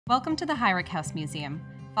Welcome to the Heurich House Museum.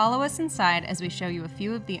 Follow us inside as we show you a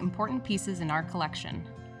few of the important pieces in our collection.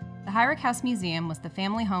 The Heurich House Museum was the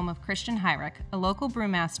family home of Christian Heurich, a local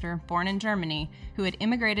brewmaster born in Germany who had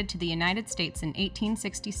immigrated to the United States in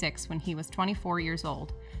 1866 when he was 24 years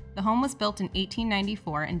old. The home was built in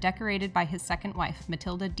 1894 and decorated by his second wife,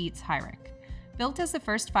 Matilda Dietz Heurich. Built as the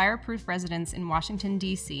first fireproof residence in Washington,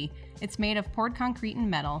 D.C., it's made of poured concrete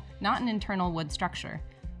and metal, not an internal wood structure.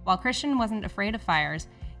 While Christian wasn't afraid of fires,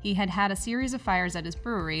 he had had a series of fires at his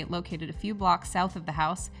brewery located a few blocks south of the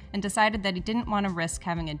house and decided that he didn't want to risk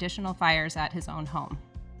having additional fires at his own home.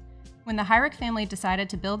 When the Heurich family decided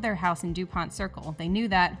to build their house in DuPont Circle, they knew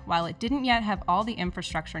that, while it didn't yet have all the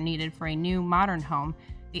infrastructure needed for a new, modern home,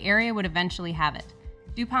 the area would eventually have it.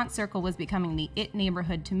 DuPont Circle was becoming the it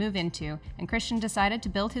neighborhood to move into, and Christian decided to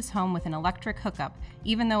build his home with an electric hookup,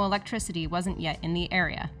 even though electricity wasn't yet in the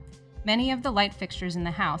area. Many of the light fixtures in the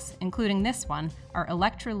house, including this one, are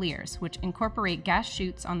electroliers, which incorporate gas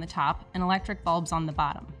chutes on the top and electric bulbs on the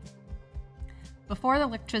bottom. Before the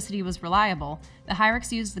electricity was reliable, the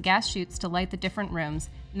Heurichs used the gas chutes to light the different rooms,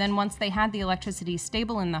 and then once they had the electricity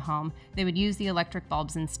stable in the home, they would use the electric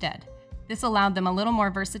bulbs instead. This allowed them a little more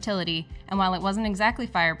versatility, and while it wasn't exactly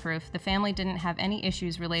fireproof, the family didn't have any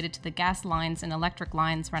issues related to the gas lines and electric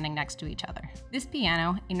lines running next to each other. This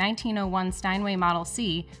piano, a 1901 Steinway Model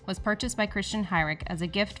C, was purchased by Christian Heurich as a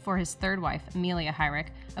gift for his third wife, Amelia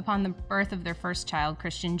Heurich, upon the birth of their first child,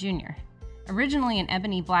 Christian Jr. Originally an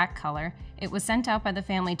ebony black color, it was sent out by the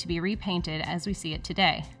family to be repainted as we see it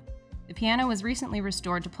today. The piano was recently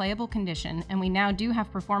restored to playable condition, and we now do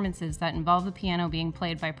have performances that involve the piano being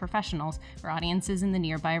played by professionals for audiences in the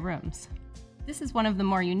nearby rooms. This is one of the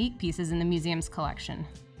more unique pieces in the museum's collection.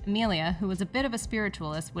 Amelia, who was a bit of a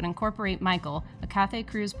spiritualist, would incorporate Michael, a Cathay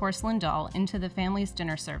Cruise porcelain doll, into the family's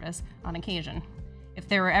dinner service on occasion. If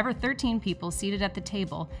there were ever 13 people seated at the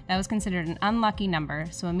table, that was considered an unlucky number,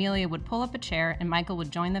 so Amelia would pull up a chair and Michael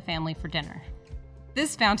would join the family for dinner.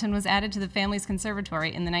 This fountain was added to the family's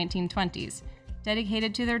conservatory in the 1920s,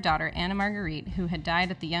 dedicated to their daughter Anna Marguerite, who had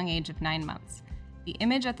died at the young age of 9 months. The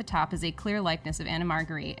image at the top is a clear likeness of Anna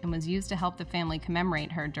Marguerite and was used to help the family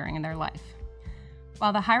commemorate her during their life.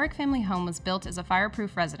 While the Heurich family home was built as a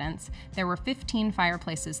fireproof residence, there were 15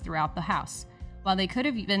 fireplaces throughout the house. While they could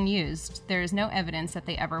have been used, there is no evidence that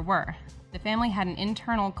they ever were. The family had an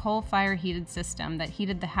internal coal-fire heated system that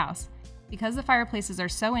heated the house. Because the fireplaces are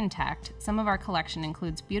so intact, some of our collection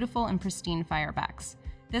includes beautiful and pristine firebacks.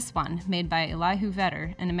 This one, made by Elihu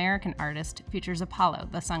Vedder, an American artist, features Apollo,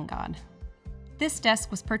 the sun god. This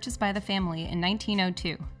desk was purchased by the family in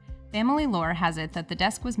 1902. Family lore has it that the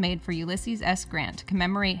desk was made for Ulysses S. Grant to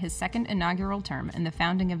commemorate his second inaugural term and the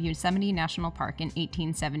founding of Yosemite National Park in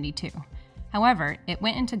 1872. However, it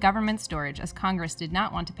went into government storage as Congress did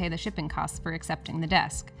not want to pay the shipping costs for accepting the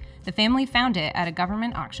desk. The family found it at a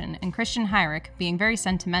government auction, and Christian Heurich, being very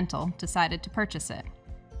sentimental, decided to purchase it.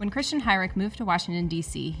 When Christian Heurich moved to Washington,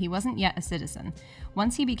 D.C., he wasn't yet a citizen.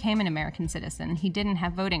 Once he became an American citizen, he didn't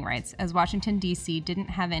have voting rights, as Washington, D.C. didn't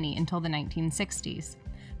have any until the 1960s.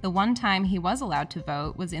 The one time he was allowed to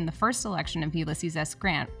vote was in the first election of Ulysses S.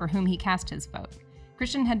 Grant, for whom he cast his vote.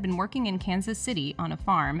 Christian had been working in Kansas City on a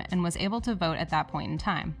farm and was able to vote at that point in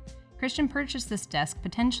time. Christian purchased this desk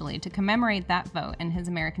potentially to commemorate that vote and his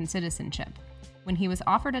American citizenship. When he was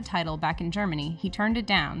offered a title back in Germany, he turned it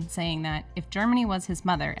down, saying that if Germany was his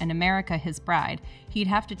mother and America his bride, he'd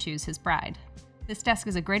have to choose his bride. This desk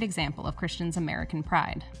is a great example of Christian's American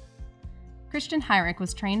pride. Christian Heurich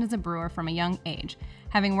was trained as a brewer from a young age.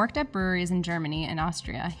 Having worked at breweries in Germany and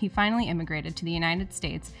Austria, he finally immigrated to the United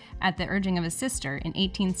States at the urging of his sister in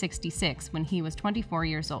 1866 when he was 24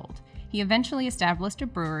 years old. He eventually established a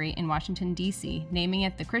brewery in Washington, D.C., naming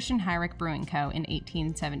it the Christian Heurich Brewing Co. in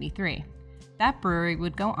 1873. That brewery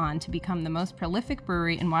would go on to become the most prolific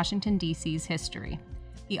brewery in Washington, D.C.'s history.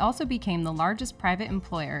 He also became the largest private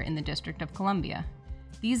employer in the District of Columbia.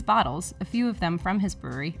 These bottles, a few of them from his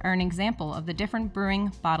brewery, are an example of the different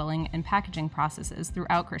brewing, bottling, and packaging processes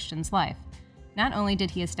throughout Christian's life. Not only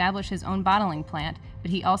did he establish his own bottling plant, but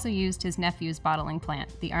he also used his nephew's bottling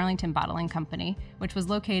plant, the Arlington Bottling Company, which was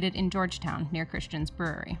located in Georgetown near Christian's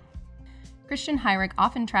brewery. Christian Heurich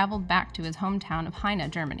often traveled back to his hometown of Heine,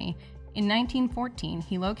 Germany. In 1914,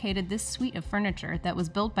 he located this suite of furniture that was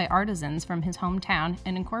built by artisans from his hometown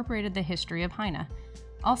and incorporated the history of Heine.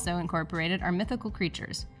 Also incorporated are mythical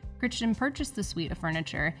creatures. Christian purchased the suite of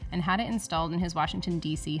furniture and had it installed in his Washington,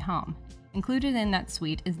 D.C. home. Included in that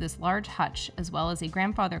suite is this large hutch, as well as a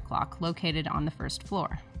grandfather clock located on the first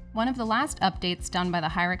floor. One of the last updates done by the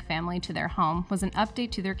Heurich family to their home was an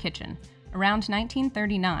update to their kitchen. Around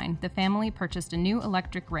 1939, the family purchased a new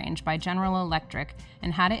electric range by General Electric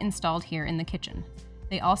and had it installed here in the kitchen.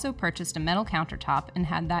 They also purchased a metal countertop and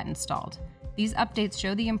had that installed. These updates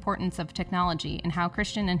show the importance of technology and how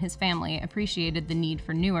Christian and his family appreciated the need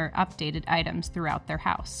for newer, updated items throughout their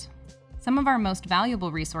house. Some of our most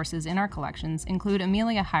valuable resources in our collections include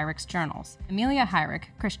Amelia Heurich's journals. Amelia Heurich,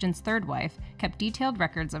 Christian's third wife, kept detailed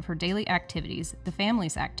records of her daily activities, the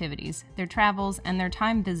family's activities, their travels, and their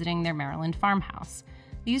time visiting their Maryland farmhouse.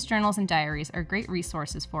 These journals and diaries are great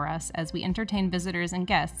resources for us as we entertain visitors and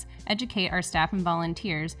guests, educate our staff and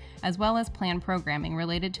volunteers, as well as plan programming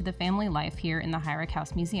related to the family life here in the Heurich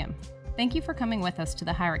House Museum. Thank you for coming with us to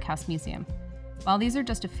the Heurich House Museum. While these are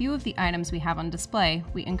just a few of the items we have on display,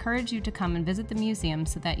 we encourage you to come and visit the museum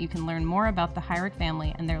so that you can learn more about the Heurich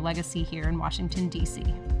family and their legacy here in Washington, D.C.